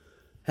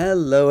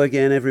Hello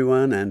again,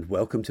 everyone, and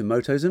welcome to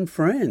Motos and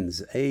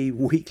Friends, a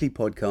weekly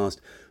podcast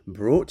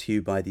brought to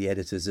you by the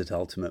editors at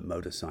Ultimate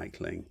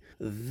Motorcycling.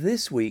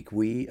 This week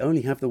we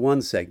only have the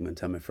one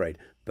segment, I'm afraid,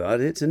 but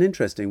it's an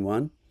interesting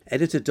one.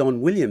 Editor Don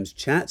Williams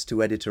chats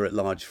to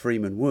editor-at-large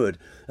Freeman Wood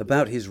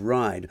about his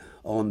ride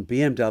on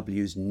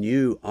BMW's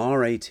new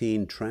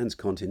R18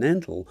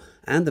 Transcontinental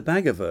and the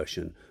bagger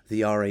version,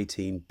 the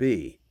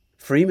R18B.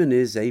 Freeman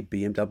is a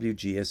BMW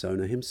GS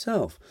owner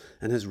himself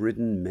and has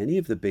ridden many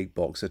of the big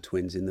boxer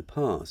twins in the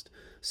past,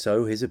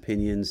 so his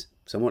opinions,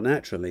 somewhat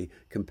naturally,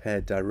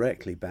 compared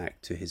directly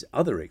back to his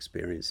other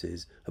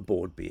experiences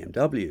aboard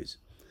BMWs.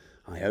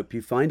 I hope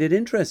you find it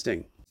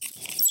interesting.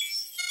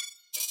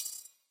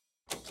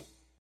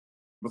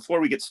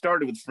 Before we get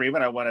started with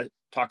Freeman, I want to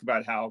talk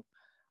about how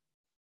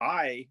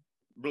I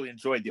really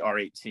enjoyed the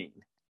R18.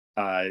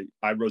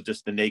 I rode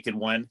just the naked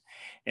one,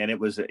 and it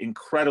was an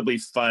incredibly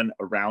fun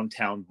around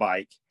town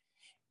bike.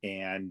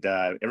 And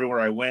everywhere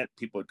I went,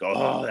 people would go,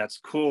 "Oh, that's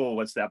cool.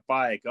 What's that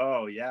bike?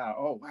 Oh, yeah.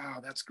 Oh,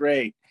 wow, that's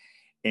great."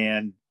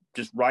 And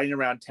just riding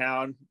around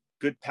town,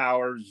 good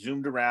power,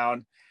 zoomed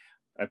around.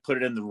 I put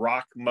it in the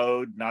rock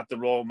mode, not the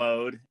roll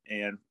mode,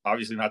 and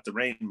obviously not the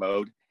rain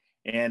mode.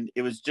 And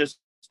it was just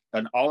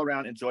an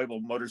all-around enjoyable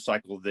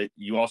motorcycle that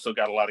you also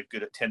got a lot of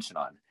good attention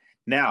on.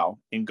 Now,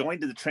 in going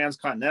to the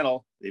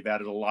Transcontinental, they've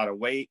added a lot of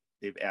weight.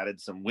 They've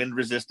added some wind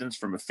resistance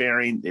from a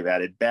fairing. They've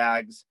added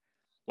bags,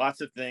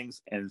 lots of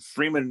things. And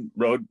Freeman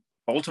rode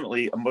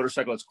ultimately a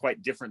motorcycle that's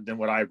quite different than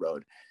what I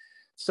rode.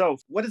 So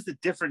what is the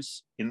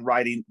difference in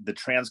riding the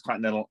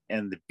Transcontinental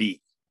and the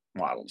B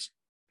models?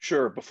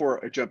 Sure.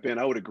 Before I jump in,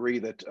 I would agree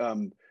that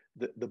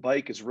the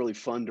bike is really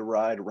fun to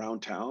ride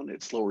around town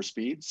at slower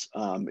speeds.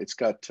 It's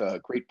got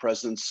great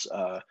presence.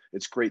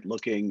 It's great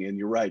looking, and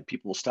you're right.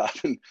 People will stop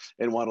and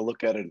want to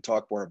look at it and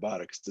talk more about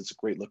it because it's a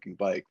great looking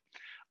bike.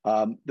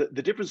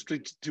 The difference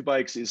between two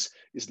bikes is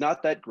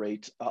not that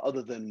great,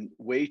 other than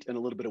weight and a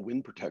little bit of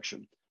wind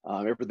protection.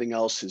 Everything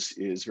else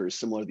is very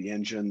similar: the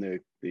engine,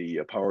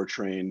 the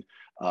powertrain,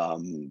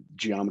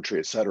 geometry,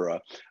 etc.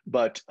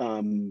 But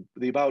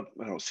the about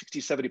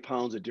 60, 70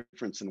 pounds of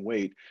difference in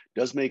weight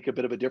does make a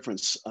bit of a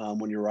difference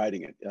when you're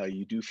riding it.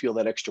 You do feel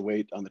that extra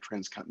weight on the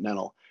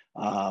Transcontinental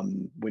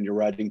when you're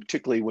riding,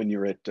 particularly when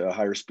you're at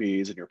higher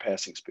speeds and you're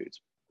passing speeds.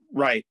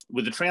 Right.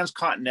 With the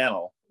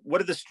Transcontinental, what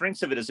are the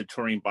strengths of it as a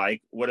touring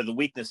bike? What are the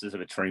weaknesses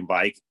of a touring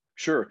bike?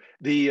 Sure.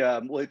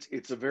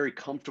 It's a very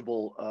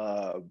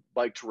comfortable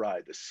bike to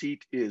ride. The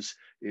seat is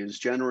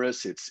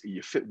generous.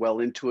 You fit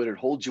well into it. It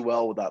holds you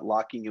well without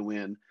locking you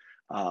in.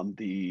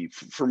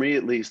 For me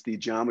at least, the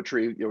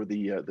geometry or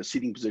the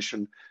seating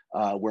position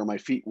where my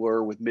feet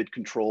were with mid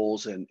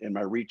controls and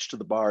my reach to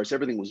the bars,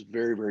 everything was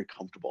very, very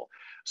comfortable.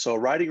 So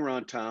riding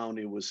around town,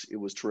 it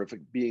was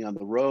terrific. Being on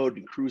the road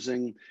and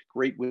cruising,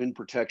 great wind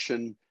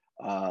protection.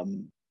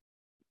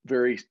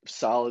 Very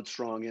solid,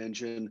 strong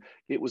engine.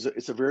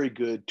 It's a very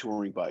good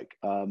touring bike,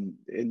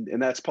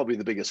 and that's probably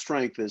the biggest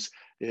strength is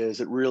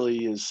it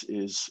really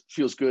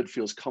feels good,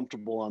 feels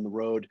comfortable on the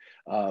road,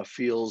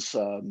 feels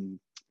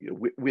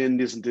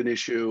wind isn't an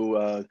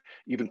issue,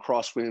 even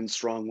crosswinds,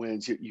 strong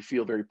winds. You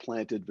feel very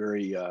planted,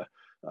 very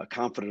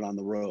confident on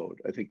the road.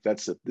 I think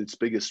that's its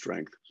biggest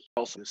strength.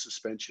 Also, the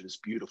suspension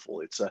is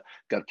beautiful. It's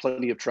got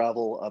plenty of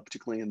travel,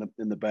 particularly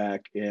in the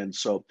back, and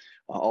so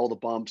all the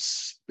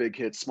bumps, big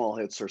hits, small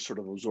hits are sort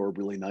of absorbed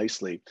really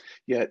nicely.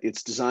 Yet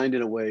it's designed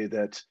in a way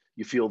that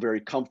you feel very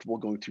comfortable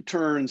going through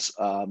turns,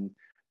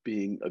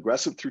 being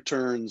aggressive through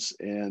turns,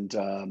 and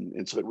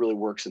so it really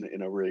works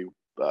in a really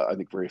I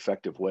think very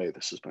effective way,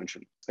 the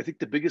suspension. I think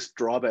the biggest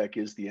drawback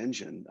is the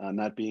engine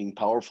not being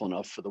powerful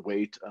enough for the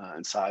weight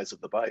and size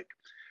of the bike.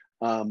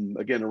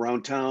 Again,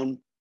 around town,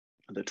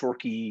 the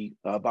torquey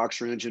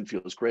boxer engine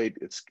feels great.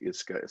 It's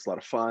a lot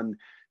of fun.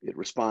 It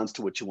responds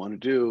to what you want to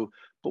do.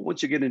 But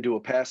once you get into a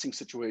passing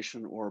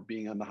situation or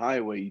being on the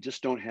highway, you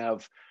just don't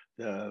have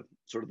the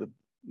sort of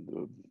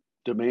the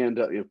demand,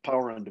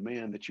 power on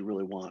demand that you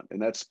really want,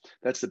 and that's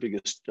the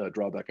biggest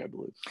drawback, I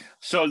believe.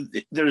 So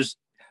there's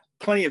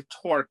plenty of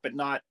torque, but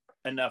not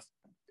enough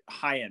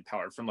high-end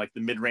power from like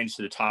the mid-range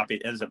to the top.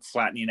 It ends up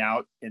flattening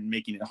out and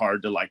making it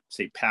hard to, like,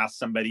 say, pass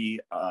somebody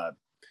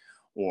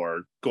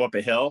or go up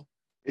a hill.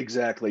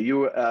 Exactly.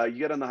 You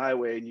get on the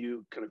highway and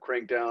you kind of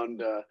crank down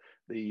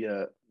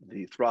the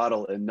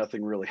throttle, and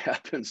nothing really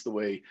happens the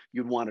way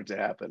you'd want it to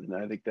happen. And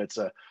I think that's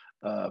a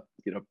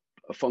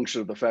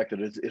function of the fact that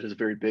it is a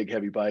very big,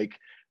 heavy bike.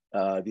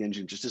 The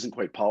engine just isn't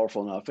quite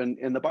powerful enough,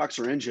 and the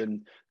boxer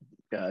engine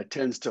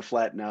tends to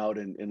flatten out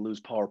and lose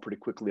power pretty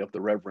quickly up the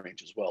rev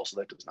range as well. So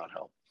that does not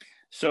help.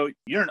 So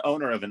you're an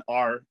owner of an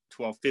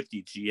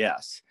R1250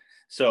 GS.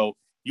 So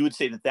you would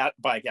say that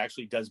bike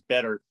actually does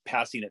better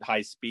passing at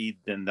high speed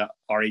than the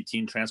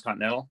R18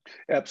 Transcontinental?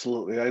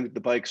 Absolutely. I think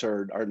the bikes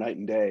are night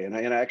and day. And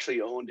I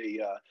actually owned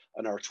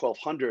an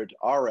R1200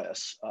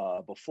 RS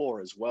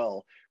before as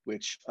well,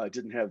 which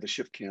didn't have the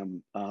shift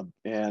cam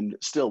and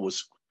still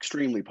was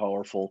extremely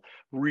powerful.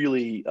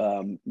 Really,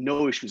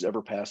 no issues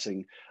ever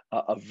passing.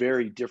 A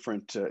very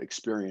different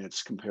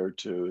experience compared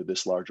to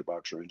this larger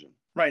boxer engine.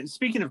 Right. And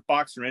speaking of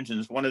boxer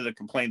engines, one of the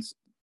complaints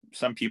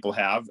some people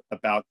have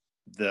about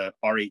the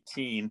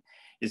R18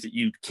 is that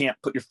you can't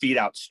put your feet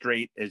out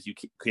straight as you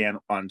can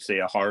on, say,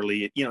 a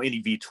Harley, any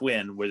V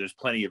twin, where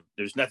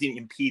there's nothing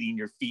impeding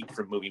your feet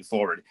from moving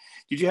forward.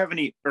 Did you have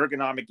any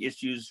ergonomic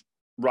issues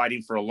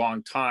riding for a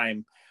long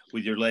time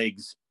with your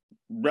legs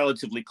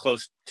relatively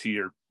close to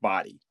your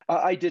body?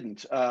 I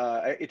didn't.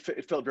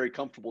 It felt very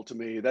comfortable to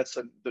me. That's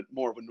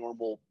more of a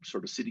normal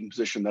sort of seating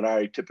position that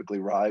I typically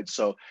ride.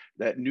 So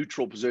that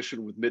neutral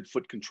position with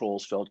midfoot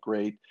controls felt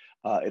great.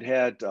 It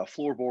had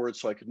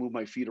floorboards, so I could move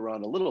my feet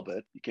around a little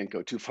bit. You can't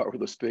go too far with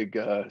those big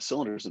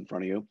cylinders in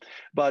front of you.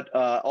 But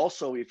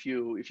also, if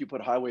you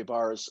put highway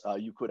bars,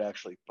 you could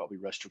actually probably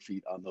rest your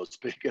feet on those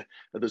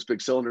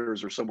big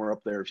cylinders or somewhere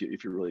up there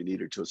if you really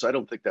needed to. So I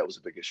don't think that was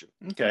a big issue.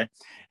 Okay,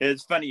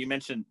 it's funny you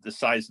mentioned the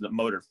size of the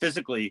motor.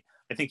 Physically,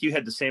 I think you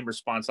had the same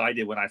response I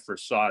did when I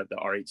first saw the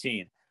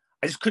R18.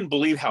 I just couldn't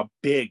believe how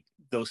big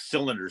those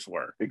cylinders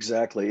were.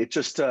 Exactly. It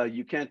just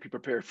you can't be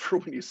prepared for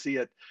when you see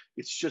it.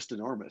 It's just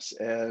enormous,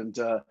 and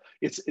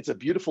it's a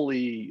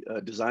beautifully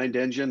designed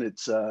engine.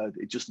 It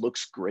just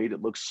looks great.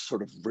 It looks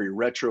sort of very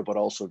retro, but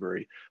also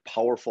very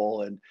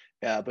powerful. And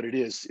but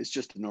it's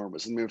just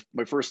enormous. And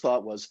my first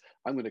thought was,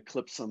 I'm going to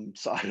clip some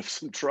side of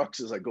some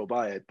trucks as I go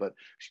by it. But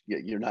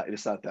you're not.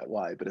 It's not that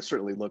wide, but it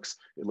certainly looks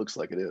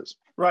like it is.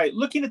 Right.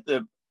 Looking at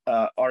the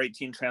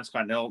R18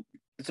 Transcontinental,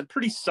 it's a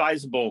pretty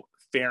sizable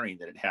fairing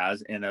that it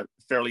has and a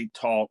fairly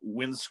tall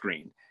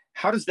windscreen.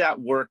 How does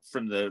that work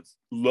from the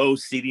low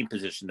seating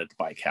position that the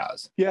bike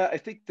has? Yeah, I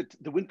think that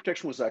the wind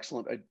protection was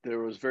excellent. There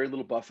was very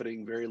little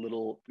buffeting, very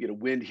little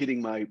wind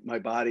hitting my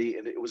body,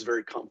 and it was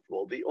very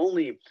comfortable. The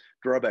only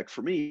drawback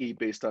for me,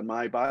 based on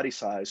my body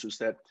size, was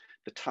that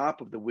the top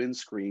of the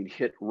windscreen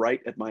hit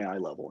right at my eye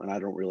level, and I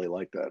don't really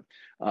like that.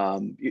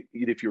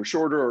 If you're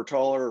shorter or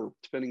taller,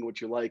 depending on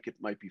what you like, it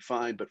might be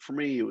fine. But for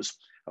me,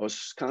 I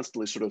was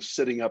constantly sort of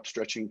sitting up,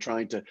 stretching,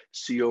 trying to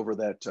see over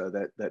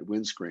that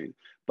windscreen.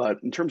 But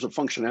in terms of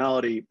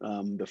functionality,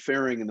 the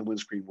fairing and the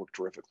windscreen worked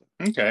terrifically.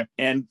 Okay,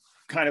 and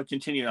kind of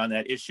continuing on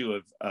that issue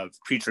of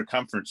creature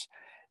comforts,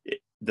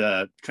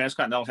 the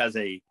Transcontinental has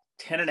a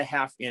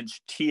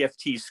 10.5-inch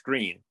TFT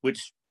screen,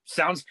 which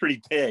sounds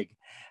pretty big.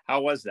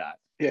 How was that?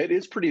 Yeah, it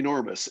is pretty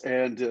enormous,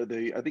 and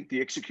I think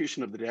the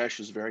execution of the dash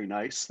is very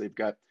nice. They've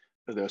got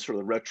the sort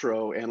of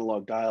retro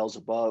analog dials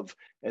above,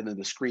 and then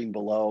the screen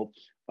below.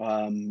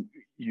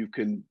 You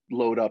can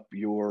load up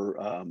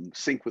your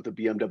sync with the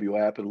BMW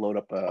app and load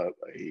up a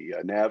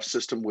nav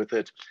system with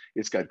it.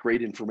 It's got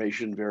great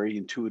information, very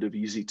intuitive,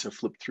 easy to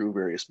flip through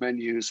various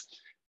menus,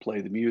 play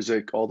the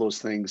music, all those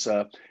things.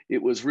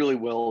 It was really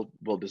well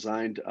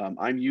designed.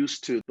 I'm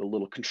used to the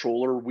little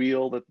controller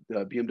wheel that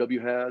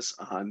BMW has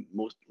on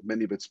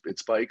many of its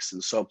bikes,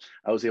 and so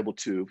I was able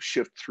to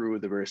shift through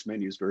the various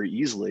menus very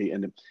easily,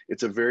 and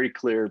it's a very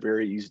clear,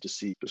 very easy to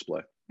see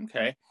display.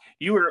 Okay,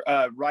 you were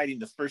riding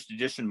the first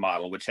edition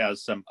model, which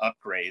has some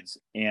upgrades,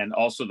 and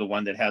also the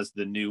one that has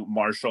the new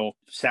Marshall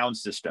sound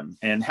system.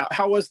 And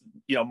how was,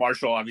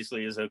 Marshall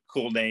obviously is a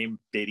cool name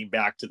dating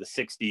back to the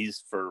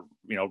 60s for,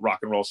 rock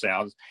and roll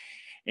sounds,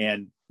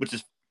 and which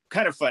is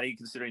kind of funny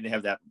considering they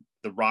have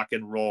the rock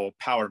and roll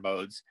power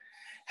modes.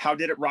 How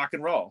did it rock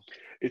and roll?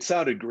 It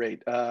sounded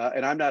great.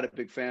 And I'm not a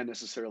big fan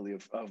necessarily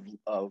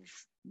of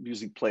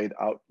music played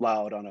out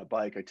loud on a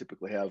bike. I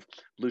typically have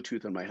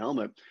Bluetooth on my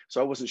helmet,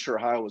 so I wasn't sure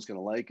how I was going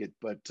to like it,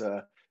 but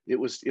it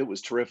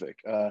was terrific.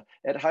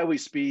 At highway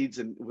speeds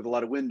and with a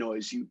lot of wind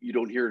noise, you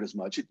don't hear it as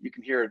much. You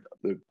can hear it,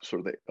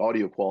 the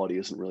audio quality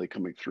isn't really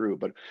coming through,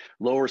 but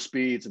lower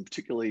speeds, and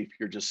particularly if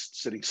you're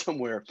just sitting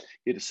somewhere,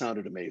 it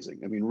sounded amazing.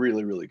 I mean,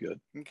 really, really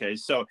good. Okay,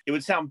 so it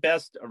would sound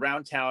best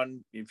around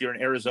town if you're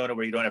in Arizona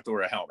where you don't have to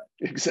wear a helmet.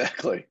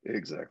 Exactly.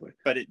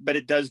 But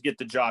it does get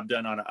the job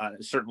done on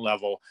a certain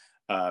level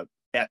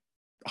at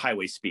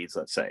highway speeds,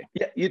 let's say.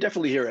 Yeah, you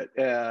definitely hear it,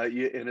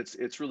 and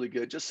it's really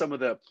good. Just some of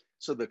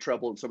the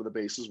treble and some of the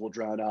basses will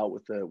drown out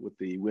with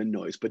the wind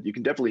noise, but you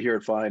can definitely hear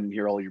it fine and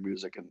hear all your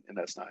music, and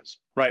that's nice.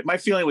 Right. My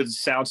feeling with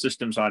sound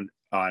systems on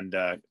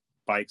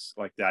bikes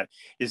like that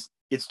is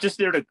it's just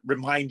there to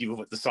remind you of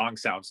what the song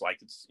sounds like.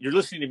 You're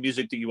listening to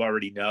music that you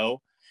already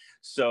know,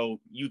 so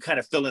you kind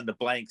of fill in the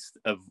blanks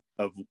of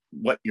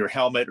what your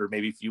helmet, or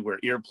maybe if you wear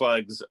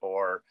earplugs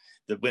or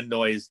the wind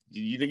noise,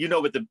 you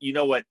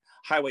know what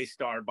Highway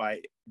Star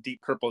by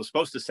Deep Purple is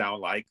supposed to sound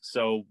like.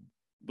 So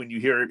when you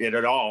hear it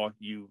at all,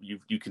 you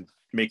can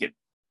make it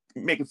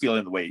feel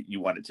in the way you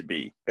want it to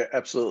be.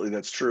 Absolutely,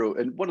 that's true.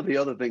 And one of the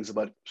other things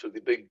about sort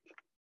of the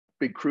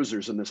big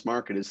cruisers in this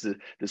market is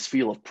this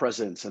feel of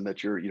presence, and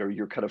that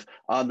you're kind of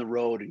on the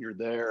road and you're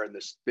there in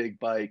this big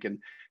bike, and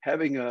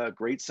having a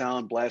great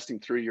sound blasting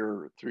through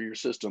your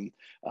system,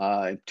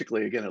 and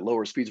particularly again at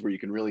lower speeds where you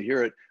can really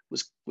hear it,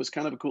 was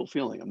kind of a cool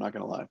feeling. I'm not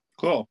going to lie.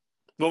 Cool.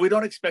 Well, we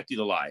don't expect you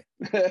to lie.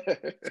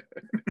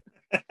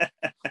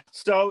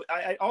 So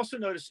I also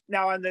noticed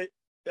now on the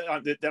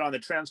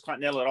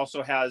Transcontinental, it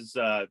also has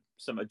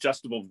some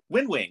adjustable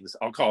wind wings,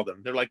 I'll call them.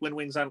 They're like wind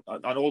wings on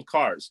old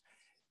cars.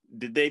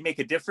 Did they make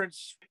a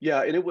difference?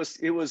 Yeah, and it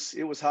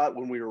was hot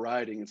when we were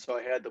riding, and so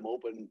I had them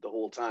open the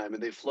whole time,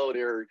 and they flowed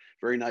air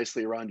very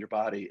nicely around your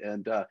body.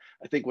 And I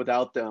think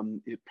without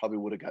them, it probably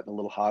would have gotten a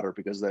little hotter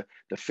because the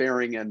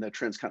fairing and the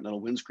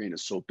transcontinental windscreen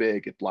is so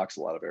big, it blocks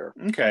a lot of air.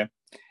 Okay.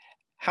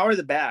 How are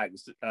the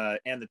bags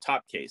and the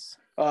top case?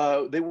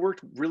 They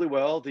worked really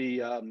well.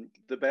 The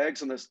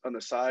bags on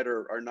the side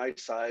are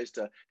nice sized.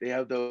 They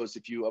have those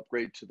if you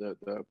upgrade to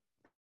the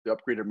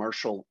upgraded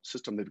Marshall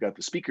system. They've got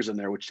the speakers in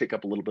there, which take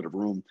up a little bit of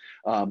room,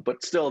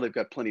 but still they've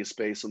got plenty of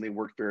space and they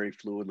work very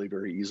fluidly,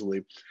 very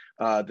easily.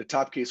 The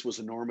top case was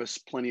enormous,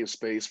 plenty of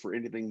space for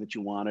anything that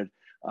you wanted.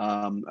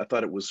 I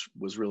thought it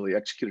was really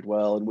executed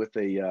well, and with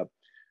the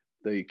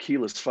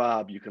keyless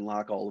fob, you can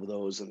lock all of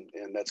those, and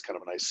that's kind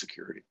of a nice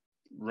security.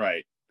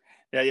 Right.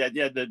 Yeah.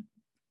 The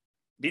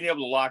being able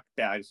to lock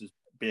bags is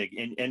big,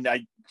 and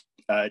I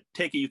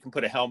take it you can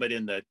put a helmet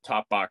in the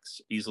top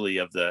box easily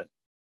of the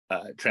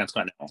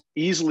transcontinental.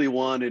 Easily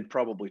one and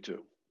probably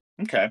two.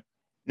 Okay.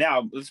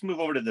 Now let's move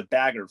over to the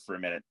bagger for a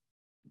minute.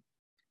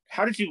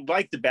 How did you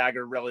like the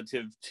bagger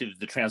relative to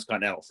the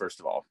transcontinental, first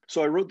of all?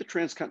 So I rode the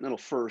transcontinental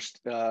first,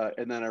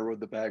 and then I rode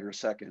the bagger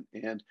second.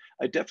 And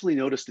I definitely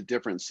noticed a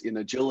difference in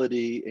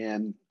agility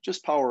and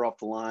just power off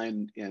the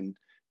line,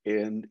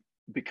 and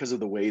because of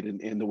the weight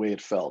and the way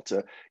it felt.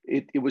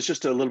 It was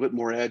just a little bit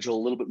more agile,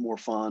 a little bit more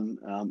fun,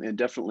 and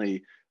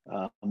definitely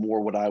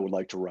more what I would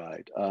like to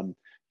ride.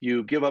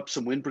 You give up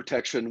some wind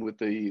protection with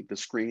the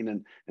screen,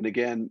 and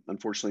again,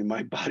 unfortunately,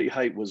 my body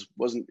height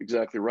wasn't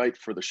exactly right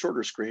for the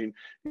shorter screen.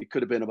 It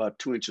could have been about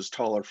 2 inches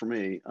taller for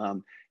me.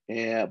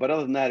 But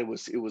other than that, it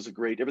was a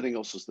great. Everything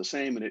else was the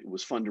same, and it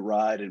was fun to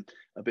ride and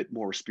a bit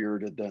more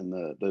spirited than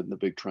the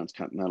big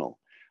transcontinental.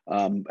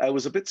 I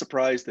was a bit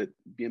surprised that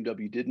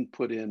BMW didn't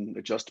put in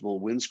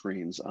adjustable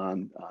windscreens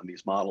on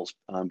these models.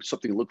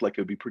 Something that looked like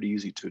it would be pretty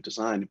easy to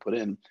design and put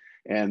in,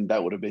 and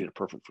that would have made it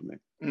perfect for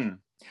me.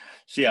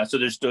 So yeah, so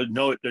there's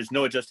no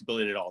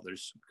adjustability at all.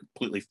 There's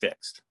completely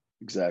fixed.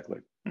 Exactly.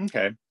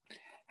 Okay.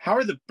 How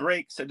are the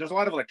brakes? There's a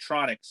lot of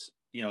electronics,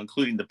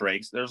 including the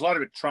brakes. There's a lot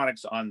of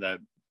electronics on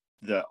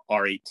the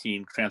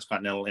R18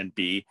 Transcontinental and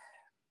B.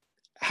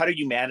 How do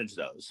you manage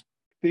those?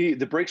 The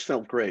brakes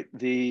felt great.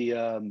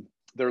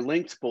 They're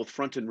linked both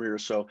front and rear,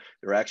 so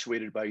they're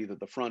actuated by either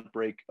the front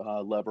brake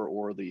lever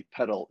or the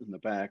pedal in the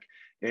back.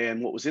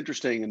 And what was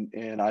interesting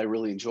and I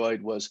really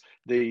enjoyed was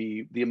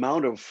the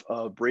amount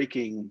of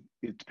braking.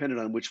 It depended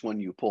on which one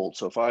you pulled.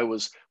 So if I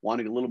was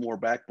wanting a little more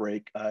back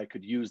brake, I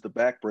could use the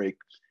back brake,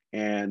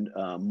 and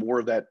more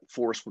of that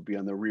force would be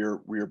on the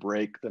rear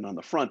brake than on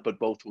the front, but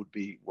both would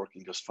be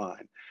working just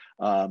fine.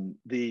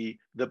 The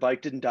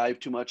bike didn't dive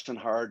too much on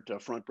hard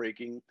front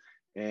braking.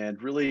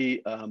 And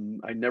really,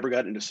 I never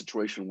got into a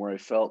situation where I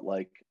felt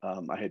like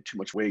I had too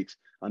much weight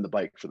on the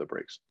bike for the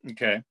brakes.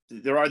 Okay.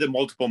 There are the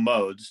multiple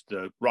modes,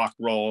 the rock,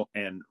 roll,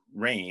 and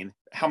rain.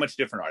 How much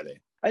different are they?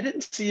 I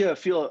didn't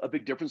feel a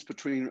big difference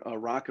between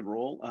rock and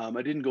roll.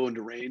 I didn't go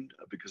into rain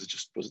because it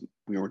just wasn't,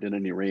 we weren't in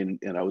any rain,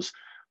 and I was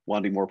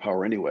wanting more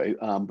power anyway.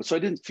 But so I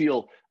didn't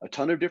feel a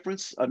ton of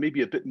difference,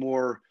 maybe a bit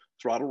more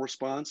throttle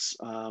response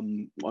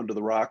under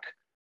the rock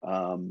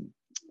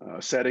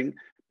setting,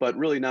 but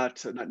really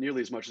not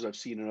nearly as much as I've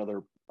seen in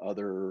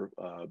other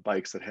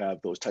bikes that have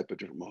those type of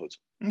different modes.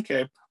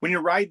 Okay. When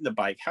you're riding the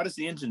bike, how does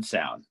the engine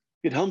sound?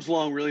 It hums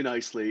along really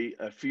nicely.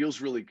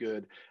 Feels really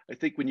good. I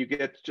think when you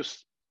get,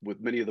 just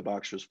with many of the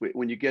Boxsters,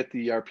 when you get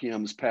the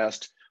RPMs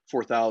past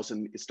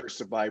 4,000, it starts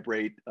to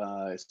vibrate.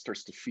 It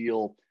starts to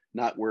feel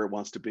not where it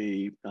wants to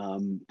be.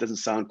 Doesn't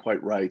sound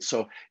quite right.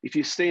 So if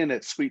you stay in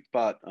that sweet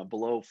spot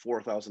below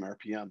 4,000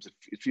 RPMs,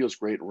 it feels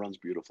great. It runs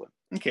beautifully.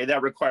 Okay,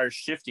 that requires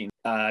shifting.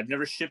 I've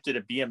never shifted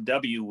a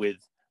BMW with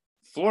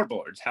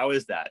floorboards. How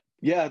is that?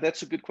 Yeah,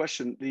 that's a good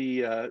question.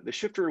 The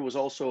shifter was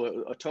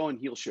also a toe and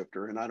heel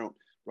shifter, and I don't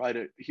ride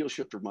a heel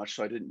shifter much,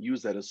 so I didn't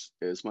use that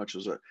as much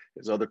as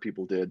other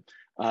people did.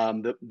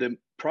 The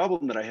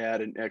problem that I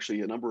had, and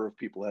actually a number of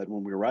people had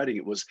when we were riding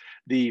it, was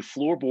the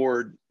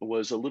floorboard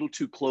was a little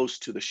too close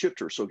to the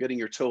shifter, so getting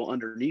your toe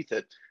underneath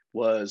it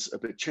was a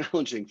bit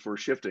challenging for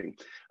shifting.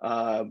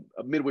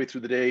 Midway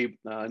through the day,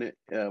 one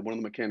of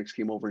the mechanics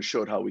came over and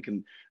showed how we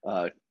can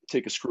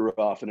take a screw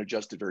off and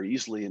adjust it very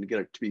easily and get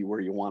it to be where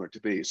you want it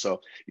to be.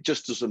 So it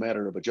just is a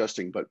matter of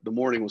adjusting, but the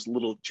morning was a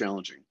little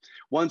challenging.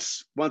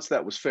 Once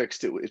that was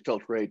fixed, it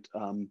felt great.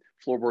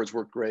 Floorboards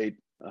worked great.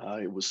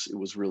 It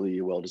was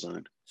really well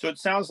designed. So it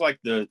sounds like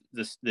the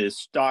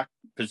stock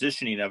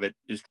positioning of it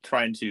is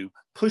trying to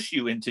push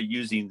you into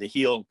using the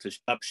heel to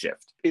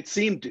upshift. It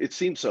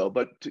seemed so,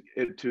 but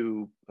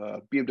to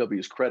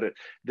BMW's credit,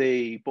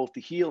 both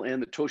the heel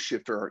and the toe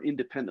shifter are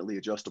independently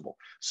adjustable.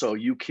 So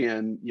you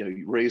can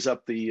you raise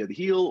up the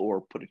heel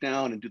or put it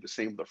down and do the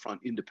same with the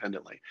front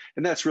independently,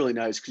 and that's really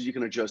nice because you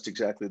can adjust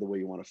exactly the way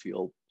you want to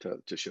feel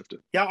to shift it.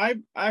 Yeah, I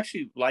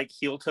actually like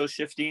heel toe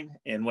shifting,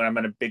 and when I'm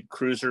in a big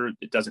cruiser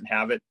that doesn't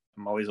have it,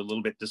 I'm always a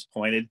little bit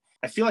disappointed.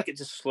 I feel like it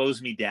just slows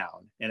me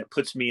down and it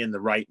puts me in the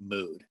right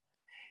mood.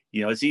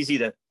 It's easy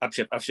to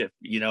upshift,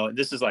 and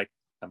this is like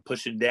I'm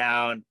pushing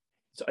down.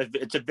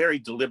 It's a very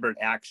deliberate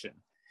action.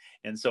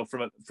 And so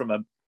from a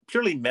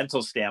purely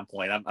mental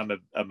standpoint,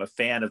 I'm a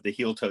fan of the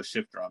heel toe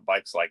shifter on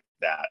bikes like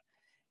that.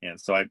 And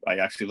so I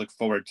actually look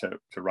forward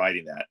to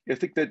riding that. I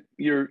think that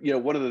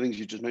one of the things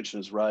you just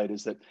mentioned is right,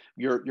 is that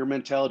your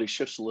mentality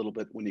shifts a little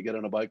bit when you get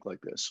on a bike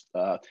like this.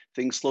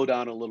 Things slow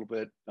down a little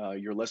bit.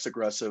 You're less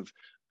aggressive.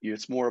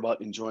 It's more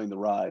about enjoying the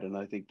ride. And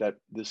I think that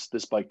this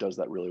bike does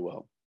that really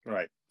well.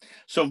 Right.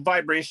 So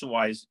vibration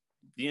wise,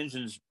 the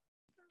engine's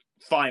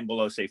fine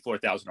below, say,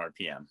 4,000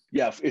 RPM.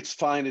 Yeah, it's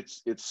fine.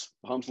 It's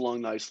hums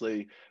along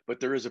nicely, but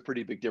there is a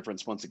pretty big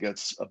difference once it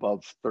gets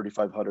above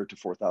 3,500 to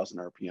 4,000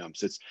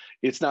 RPMs.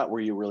 It's not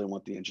where you really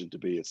want the engine to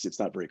be. It's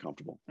not very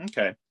comfortable.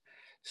 Okay.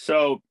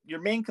 So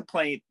your main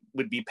complaint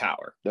would be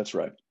power. That's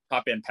right.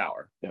 Top end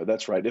power. Yeah,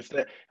 that's right.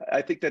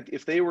 I think that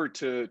if they were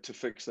to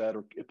fix that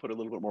or put a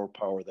little bit more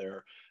power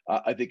there,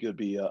 I think it would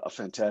be a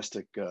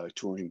fantastic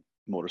touring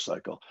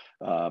motorcycle.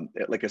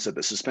 Like I said,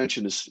 the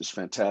suspension is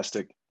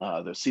fantastic.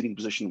 The seating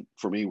position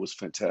for me was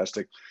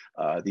fantastic.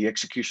 The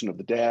execution of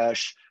the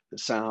dash, the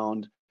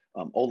sound,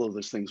 all of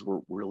those things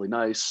were really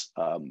nice.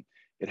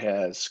 It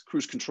has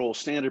cruise control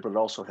standard, but it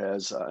also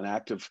has an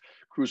active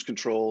cruise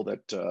control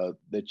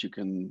that you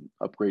can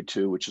upgrade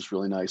to, which is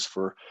really nice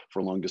for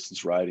long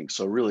distance riding.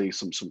 So really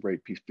some great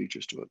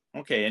features to it.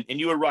 Okay, and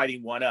you were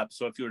riding one up,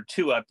 so if you were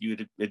two up,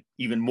 you'd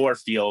even more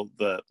feel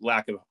the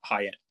lack of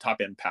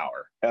top end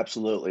power.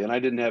 Absolutely, and I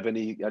didn't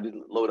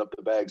load up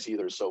the bags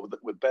either. So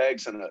with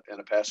bags and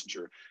a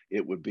passenger,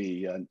 it would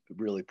be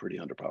really pretty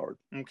underpowered.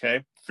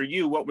 Okay, for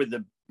you, what were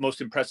the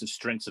most impressive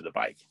strengths of the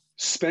bike?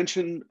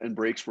 Suspension and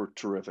brakes were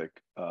terrific.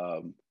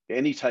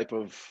 Any type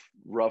of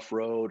rough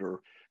road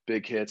or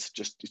big hits,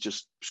 it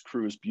just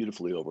cruised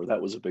beautifully over.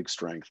 That was a big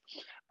strength.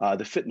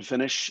 The fit and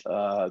finish,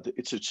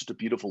 it's just a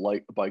beautiful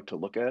light bike to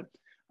look at.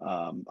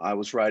 I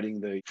was riding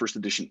the first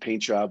edition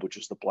paint job, which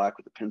is the black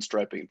with the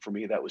pinstriping. For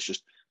me, that was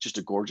just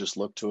a gorgeous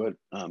look to it.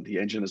 The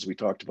engine, as we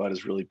talked about,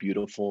 is really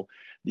beautiful.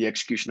 The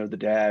execution of the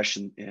dash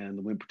and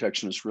the wind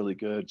protection is really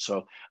good.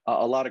 So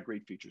a lot of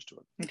great features to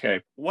it.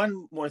 Okay.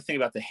 One more thing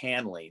about the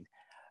handling.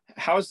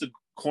 How is the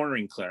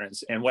cornering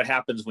clearance and what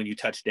happens when you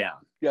touch down?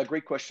 Yeah,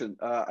 great question.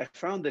 I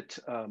found that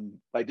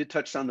I did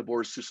touch down the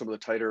boards through some of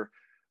the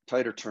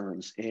tighter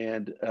turns,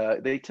 and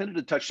they tended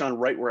to touch down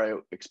right where I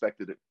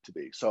expected it to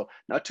be. So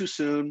not too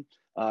soon,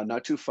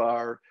 not too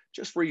far,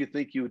 just where you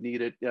think you would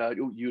need it,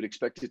 you'd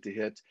expect it to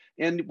hit.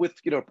 And with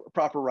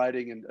proper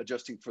riding and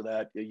adjusting for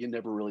that, you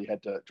never really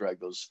had to drag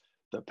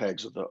the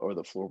pegs or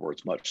the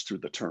floorboards much through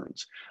the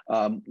turns.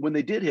 When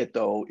they did hit,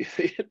 though,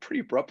 they hit pretty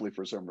abruptly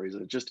for some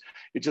reason. It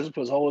just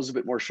was always a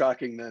bit more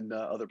shocking than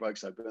other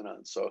bikes I've been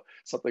on. So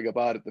something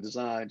about it, the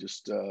design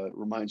just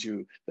reminds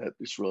you that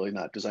it's really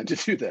not designed to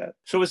do that.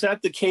 So was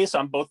that the case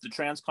on both the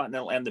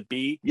Transcontinental and the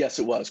B? Yes,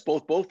 it was.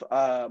 Both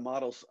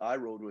models I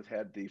rode with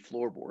had the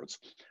floorboards.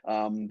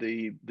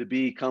 The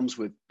B comes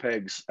with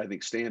pegs, I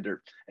think,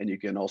 standard, and you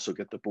can also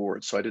get the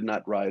board. So I did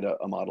not ride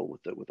a model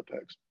with the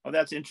pegs. Oh,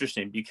 that's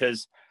interesting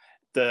because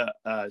the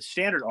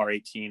standard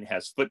R18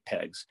 has foot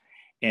pegs.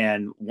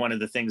 And one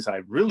of the things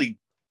I really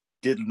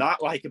did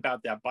not like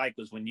about that bike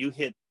was when you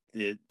hit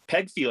the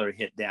peg feeler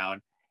hit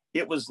down,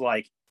 it was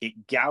like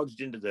it gouged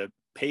into the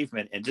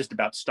pavement and just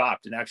about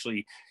stopped and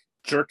actually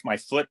jerked my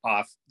foot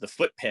off the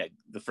foot peg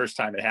the first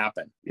time it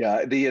happened.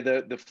 Yeah,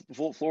 the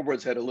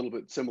floorboards had a little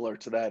bit similar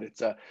to that.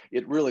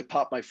 It really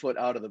popped my foot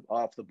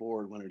off the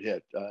board when it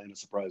hit in a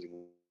surprising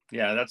way.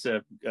 Yeah, that's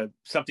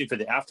something for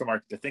the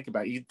aftermarket to think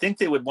about. You'd think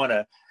they would want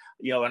to,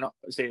 and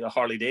say the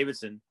Harley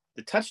Davidson,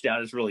 the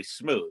touchdown is really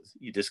smooth.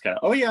 You just kind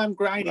of, oh yeah, I'm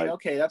grinding. Right.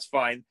 Okay, that's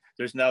fine.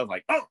 There's no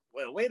like, oh,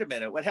 well, wait a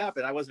minute, what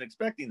happened? I wasn't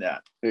expecting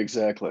that.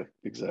 Exactly.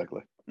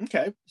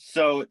 Okay,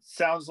 so it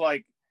sounds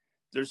like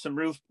there's some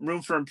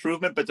room for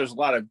improvement, but there's a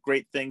lot of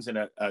great things and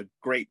a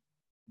great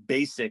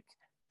basic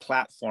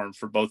platform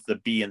for both the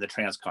B and the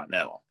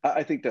Transcontinental.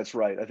 I think that's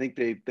right. I think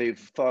they've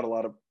thought a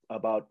lot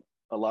about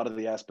a lot of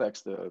the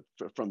aspects,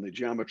 from the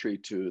geometry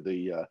to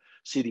the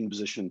seating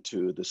position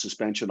to the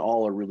suspension,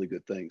 all are really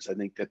good things. I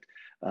think that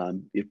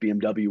if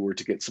BMW were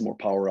to get some more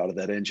power out of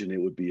that engine,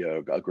 it would be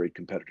a great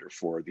competitor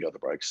for the other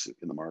bikes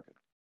in the market.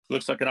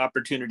 Looks like an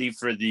opportunity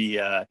for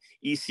the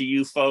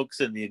ECU folks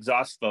and the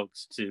exhaust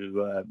folks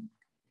to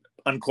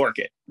uncork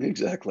it.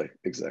 Exactly.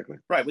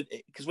 Right,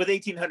 because with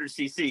 1,800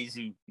 cc's,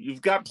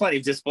 you've got plenty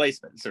of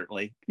displacement,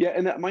 certainly. Yeah,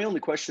 and my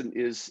only question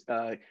is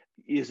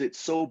it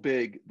so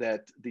big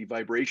that the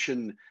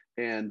vibration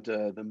and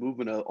the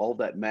movement of all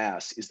that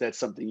mass, is that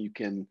something you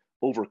can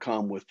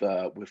overcome with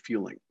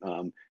fueling?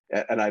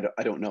 And I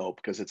don't know,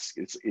 because it's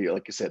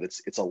like you said,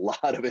 it's a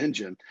lot of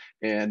engine,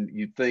 and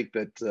you'd think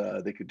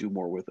that they could do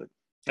more with it.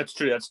 That's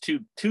true. That's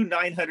two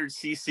 900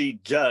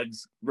 cc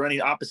jugs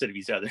running opposite of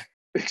each other.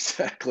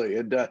 Exactly.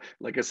 And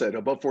like I said,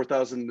 above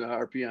 4,000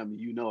 RPM,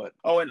 you know it.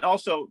 Oh, and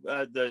also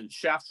the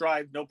shaft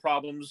drive, no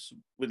problems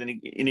with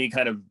any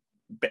kind of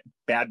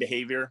bad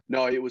behavior?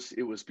 No, it was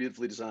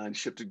beautifully designed,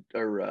 shifted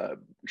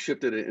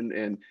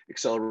and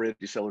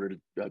decelerated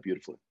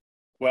beautifully.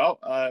 Well,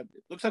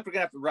 looks like we're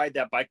gonna have to ride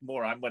that bike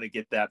more. I'm going to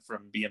get that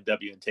from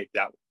BMW and take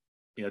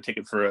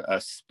it for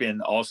a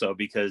spin also,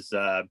 because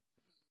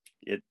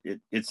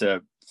it's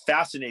a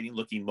fascinating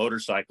looking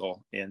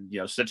motorcycle, and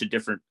such a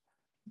different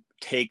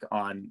take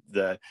on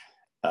the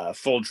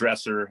full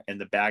dresser and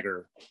the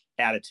bagger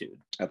attitude.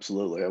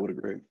 Absolutely, I would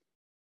agree.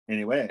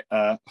 Anyway,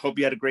 hope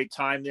you had a great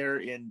time there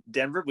in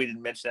Denver. We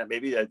didn't mention that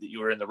maybe that you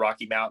were in the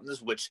Rocky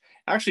Mountains, which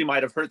actually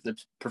might have hurt the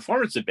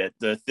performance a bit,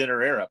 the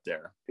thinner air up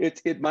there.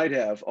 It might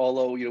have,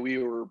 although we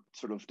were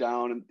sort of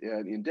down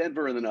in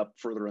Denver and then up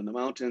further in the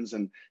mountains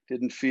and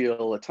didn't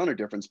feel a ton of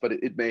difference, but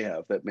it may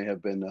have. That may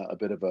have been a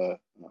bit of a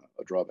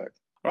drawback.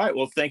 All right.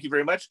 Well, thank you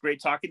very much.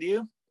 Great talking to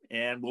you.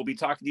 And we'll be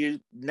talking to you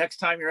next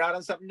time you're out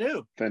on something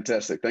new.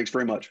 Fantastic. Thanks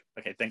very much.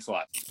 Okay. Thanks a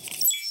lot.